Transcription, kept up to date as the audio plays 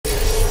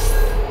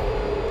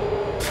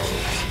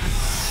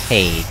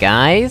Hey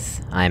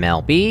guys, I'm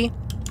LB,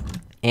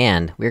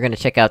 and we're gonna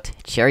check out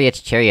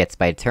Chariots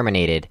by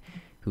Determinated,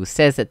 who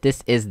says that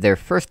this is their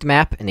first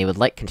map and they would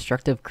like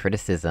constructive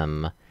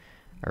criticism.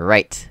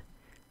 Right.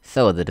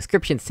 So, the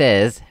description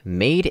says,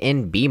 made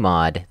in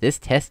BMod, this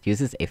test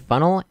uses a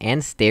funnel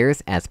and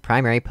stairs as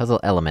primary puzzle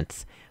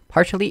elements.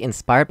 Partially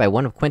inspired by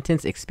one of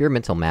Quentin's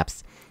experimental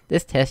maps,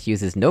 this test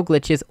uses no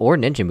glitches or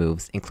ninja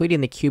moves,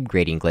 including the cube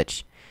grading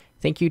glitch.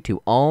 Thank you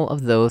to all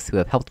of those who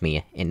have helped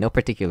me, in no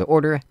particular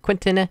order: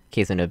 Quentin,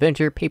 Kazan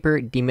Avenger, Paper,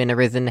 Demon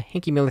Arisen,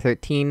 Hanky Miller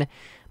 13,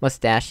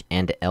 Mustache,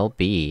 and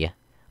LB.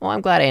 Well,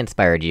 I'm glad I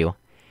inspired you.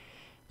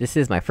 This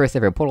is my first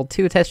ever Portal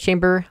 2 test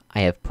chamber.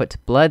 I have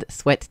put blood,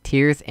 sweat,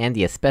 tears, and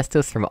the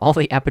asbestos from all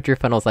the aperture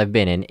funnels I've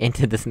been in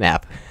into this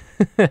map.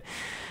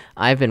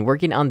 I've been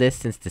working on this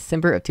since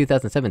December of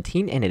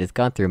 2017, and it has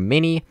gone through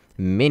many,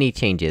 many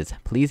changes.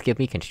 Please give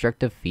me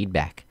constructive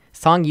feedback.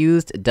 Song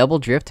used, Double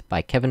Drift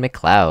by Kevin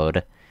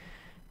MacLeod.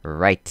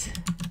 Right.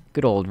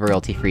 Good old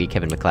royalty-free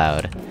Kevin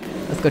MacLeod.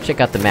 Let's go check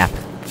out the map.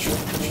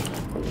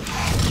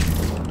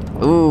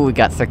 Ooh, we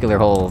got circular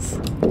holes.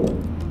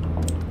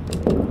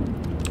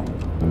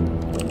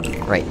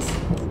 Right.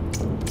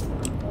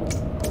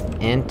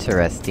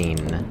 Interesting.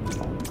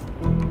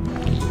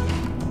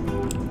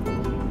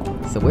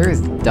 So where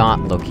is Dot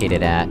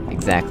located at,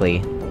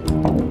 exactly?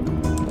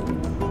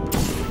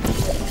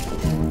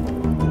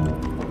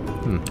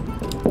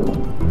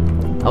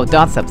 Oh,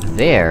 Dot's up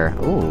there!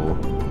 Ooh.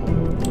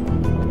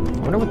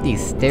 I wonder what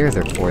these stairs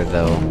are for,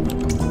 though.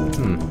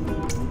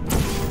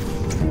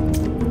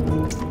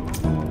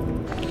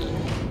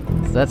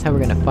 So that's how we're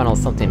gonna funnel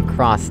something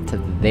across to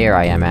there,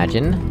 I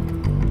imagine.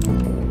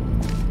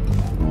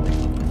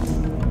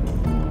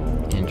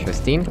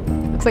 Interesting.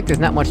 Looks like there's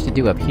not much to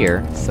do up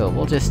here, so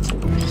we'll just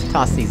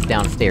toss these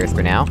downstairs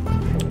for now.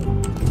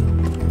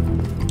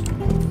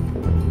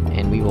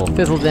 And we will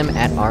fizzle them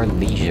at our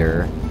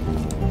leisure.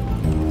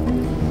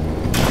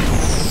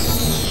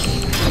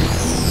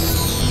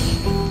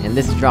 And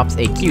this drops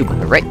a cube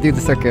right through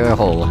the circular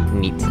hole.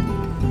 Neat.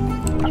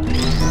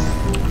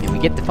 And we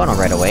get the funnel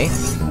right away.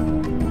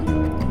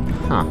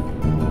 Huh.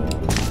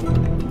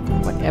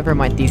 Whatever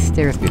might these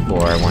stairs be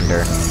for, I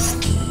wonder?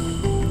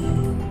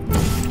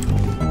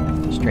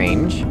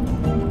 Strange.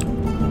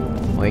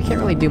 Well, we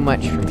can't really do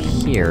much from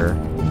here,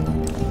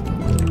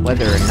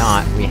 whether or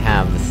not we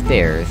have the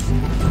stairs.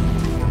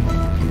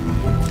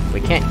 We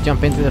can't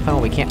jump into the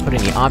funnel, we can't put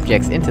any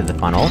objects into the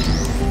funnel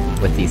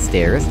with these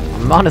stairs.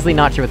 I'm honestly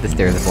not sure what the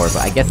stairs are for, but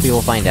I guess we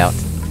will find out.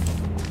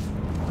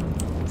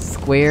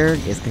 Square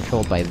is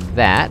controlled by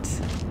that.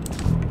 So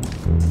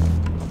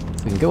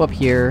we can go up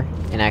here,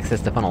 and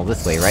access the funnel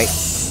this way, right?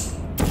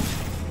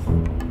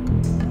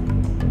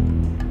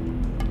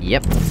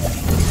 Yep.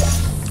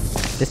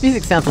 This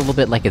music sounds a little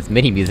bit like it's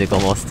MIDI music,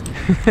 almost.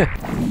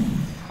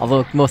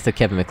 Although, most of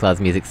Kevin MacLeod's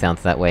music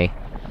sounds that way.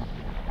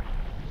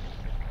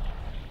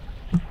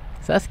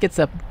 So this gets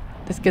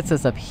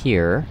us up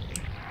here.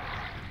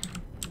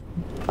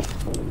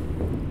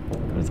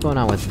 What's going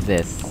on with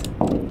this?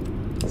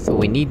 So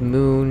we need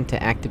Moon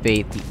to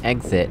activate the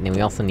exit, and then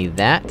we also need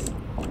that?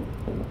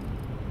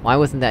 Why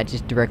wasn't that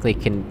just directly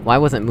why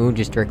wasn't Moon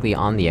just directly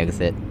on the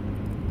exit?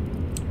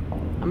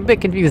 I'm a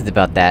bit confused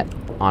about that,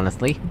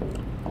 honestly.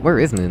 Where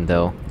is Moon,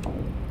 though?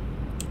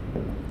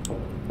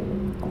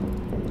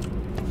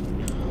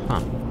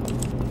 Huh.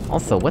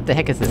 Also, what the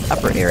heck is this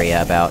upper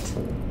area about?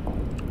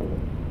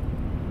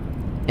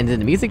 And did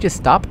the music just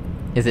stop?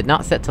 Is it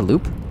not set to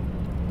loop?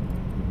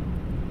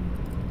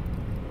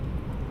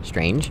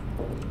 Strange.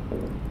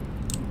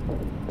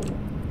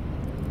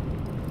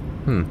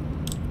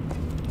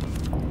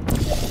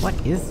 What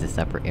is this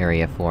upper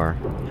area for?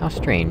 How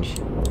strange.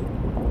 You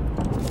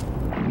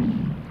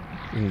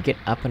can get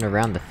up and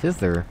around the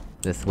fizzler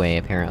this way,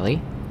 apparently.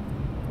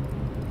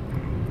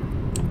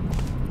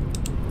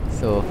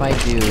 So if I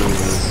do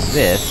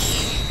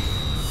this,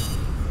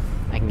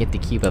 I can get the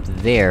cube up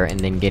there and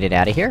then get it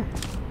out of here?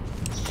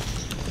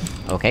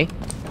 Okay.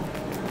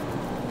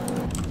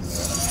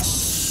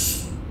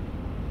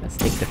 Let's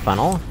take the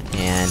funnel,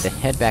 and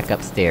head back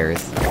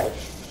upstairs.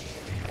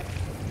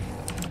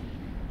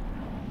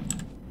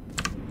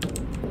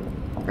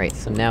 Right,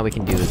 so now we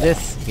can do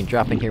this, we can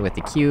drop in here with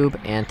the cube,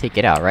 and take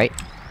it out, right?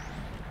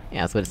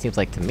 Yeah, that's what it seems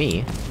like to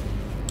me.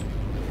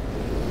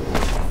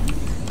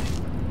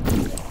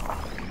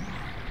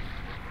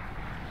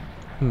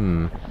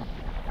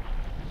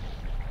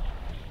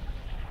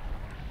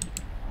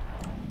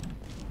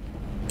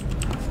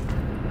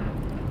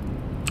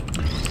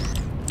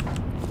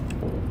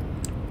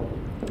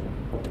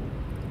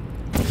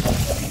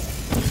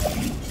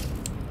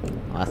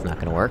 Well, that's not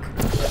gonna work.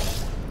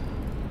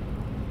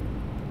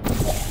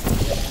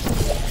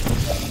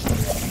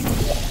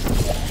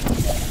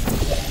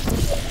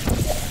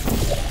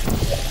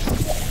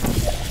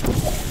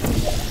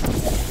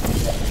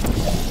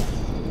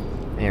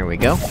 There we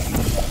go.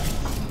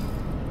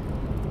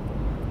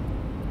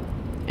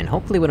 And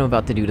hopefully what I'm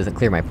about to do doesn't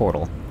clear my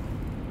portal.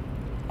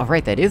 Oh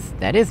right, that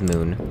is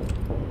Moon.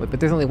 Wait, but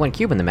there's only one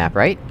cube in the map,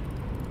 right?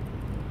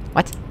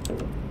 What?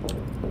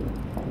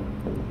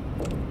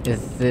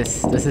 does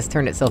this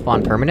turn itself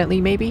on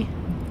permanently, maybe?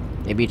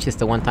 Maybe it's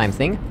just a one-time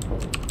thing?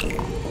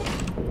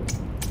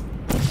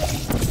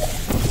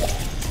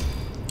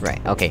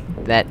 Right, okay.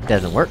 That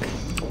doesn't work.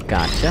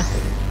 Gotcha.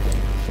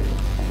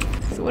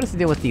 So what is the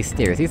deal with these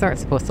stairs? These aren't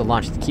supposed to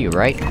launch the cube,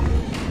 right?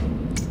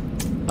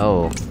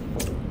 Oh.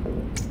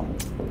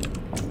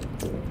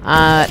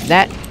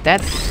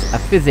 That's a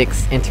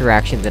physics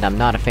interaction that I'm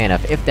not a fan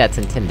of, if that's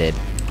intended.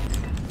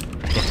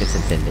 If it's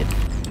intended.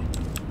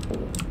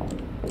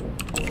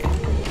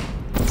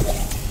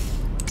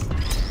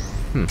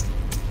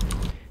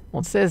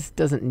 Well, it says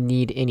doesn't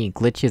need any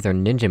glitches or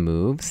ninja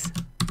moves.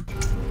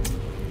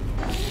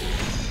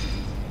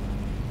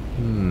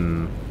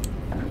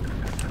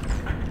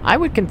 I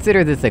would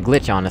consider this a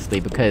glitch, honestly,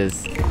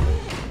 because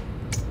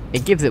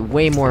it gives it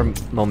way more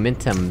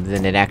momentum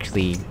than it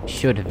actually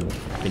should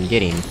have been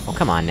getting. Oh,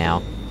 come on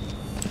now.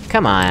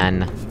 Come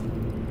on!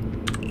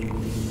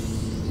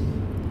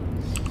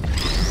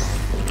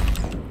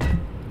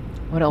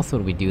 What else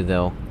would we do,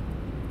 though?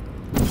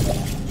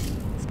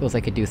 Suppose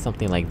I could do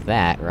something like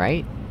that,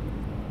 right?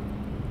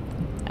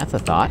 That's a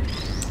thought.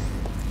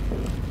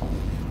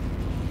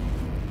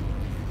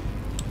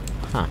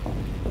 Huh.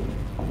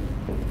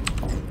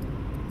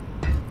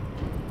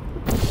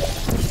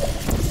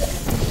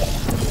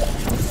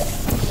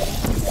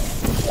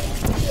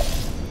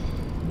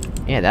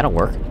 Yeah, that'll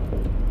work.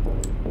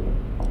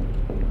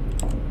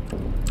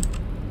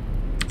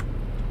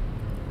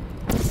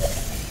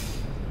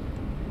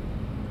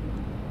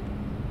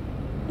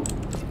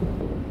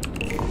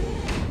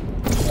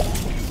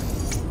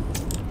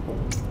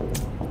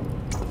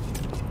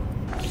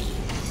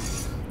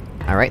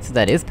 Alright, so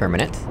that is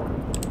permanent.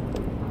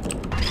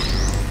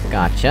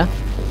 Gotcha.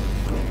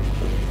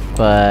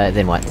 But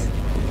then what?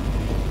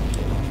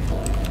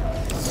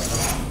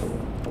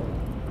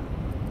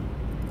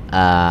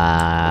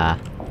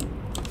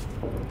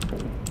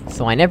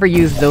 So I never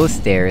use those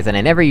stairs, and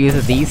I never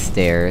use these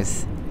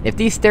stairs. If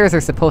these stairs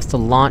are supposed to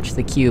launch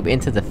the cube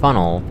into the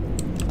funnel...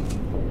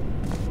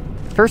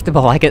 First of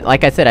all,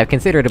 like I said, I've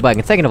considered a bug,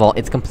 and second of all,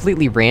 it's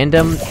completely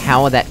random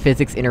how that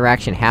physics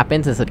interaction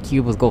happens, and so the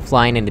cube will go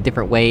flying in a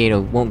different way, and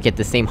it won't get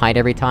the same height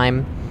every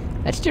time.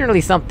 That's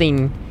generally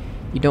something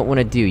you don't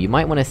wanna do. You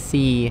might wanna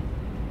see...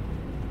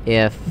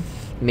 if...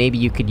 maybe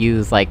you could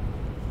use, like...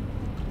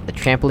 a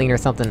trampoline or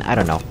something, I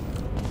don't know.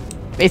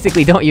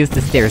 Basically, don't use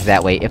the stairs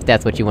that way, if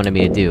that's what you wanted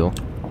me to do.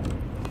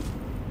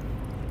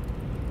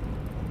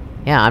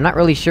 Yeah, I'm not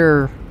really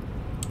sure...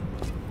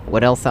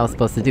 what else I was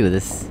supposed to do,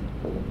 this...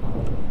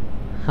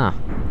 Huh.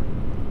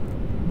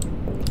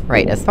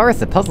 Right, as far as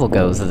the puzzle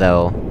goes,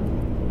 though...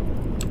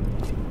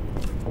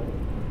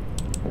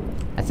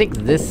 I think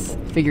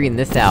figuring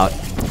this out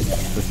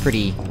was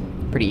pretty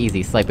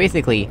easy. So like,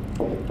 basically...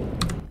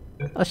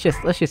 Let's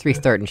just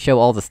restart and show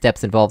all the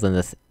steps involved in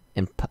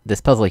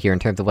this puzzle here in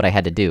terms of what I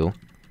had to do.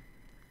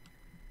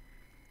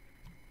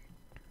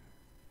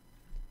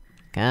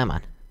 Come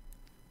on.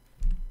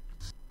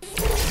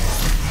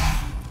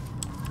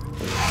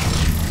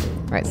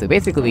 Right, so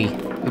basically,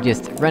 we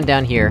just run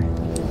down here,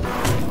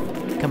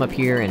 come up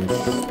here and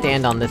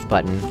stand on this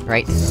button,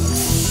 right?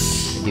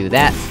 Do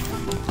that.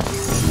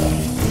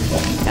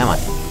 Come on.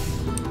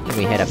 Then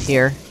we head up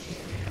here.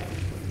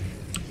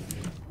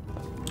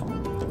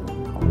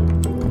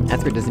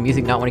 That's where does the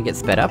music not want to get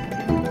sped up?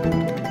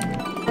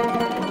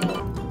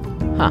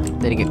 Huh,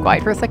 did it get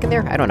quiet for a second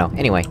there? I don't know.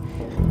 Anyway.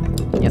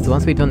 Yeah, so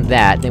once we've done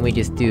that, then we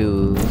just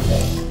do...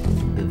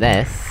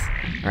 this,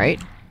 right?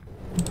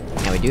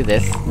 Now we do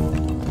this.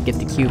 Get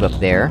the cube up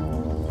there.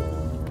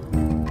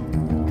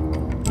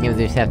 And we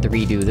just have to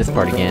redo this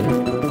part again.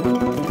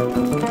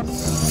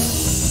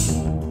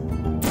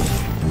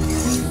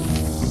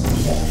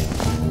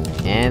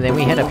 And then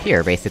we head up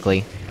here,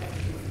 basically.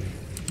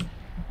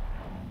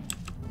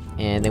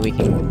 And then we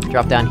can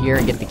drop down here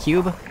and get the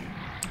cube.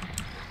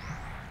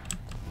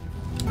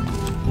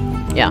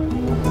 Yeah.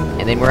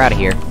 And then we're out of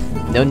here.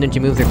 No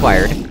ninja moves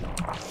required.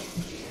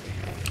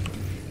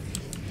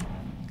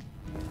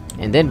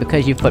 And then,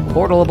 because you've put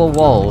portalable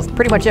walls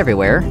pretty much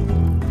everywhere,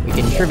 we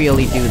can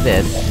trivially do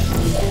this.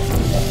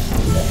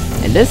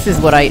 And this is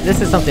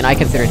something I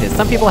consider this.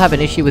 Some people have an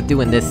issue with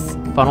doing this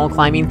funnel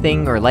climbing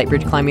thing, or light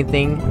bridge climbing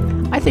thing.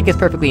 I think it's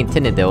perfectly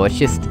intended, though. It's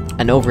just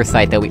an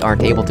oversight that we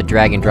aren't able to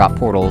drag and drop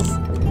portals.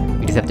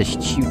 We just have to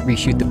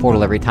reshoot the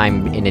portal every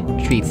time, and it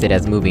treats it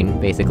as moving,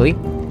 basically.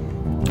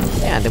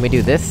 Yeah, and then we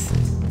do this.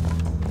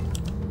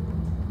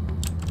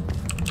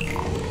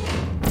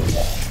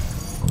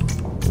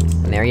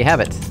 And there you have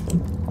it.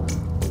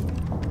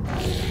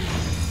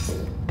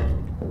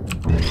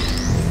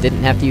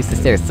 Didn't have to use the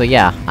stairs, so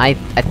yeah, I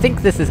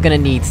think this is gonna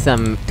need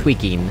some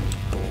tweaking.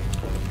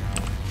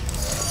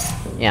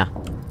 Yeah.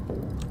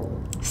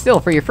 Still,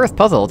 for your first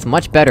puzzle, it's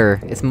much better.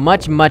 It's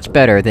much, much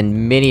better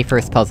than many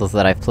first puzzles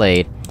that I've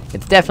played.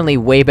 It's definitely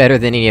way better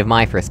than any of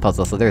my first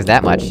puzzles, so there's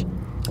that much.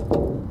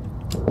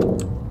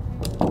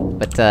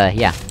 But,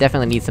 yeah,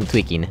 definitely needs some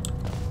tweaking.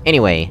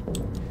 Anyway,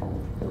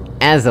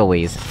 as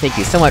always, thank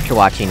you so much for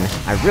watching,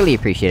 I really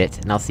appreciate it,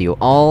 and I'll see you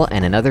all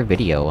in another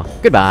video.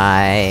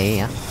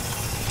 Goodbye!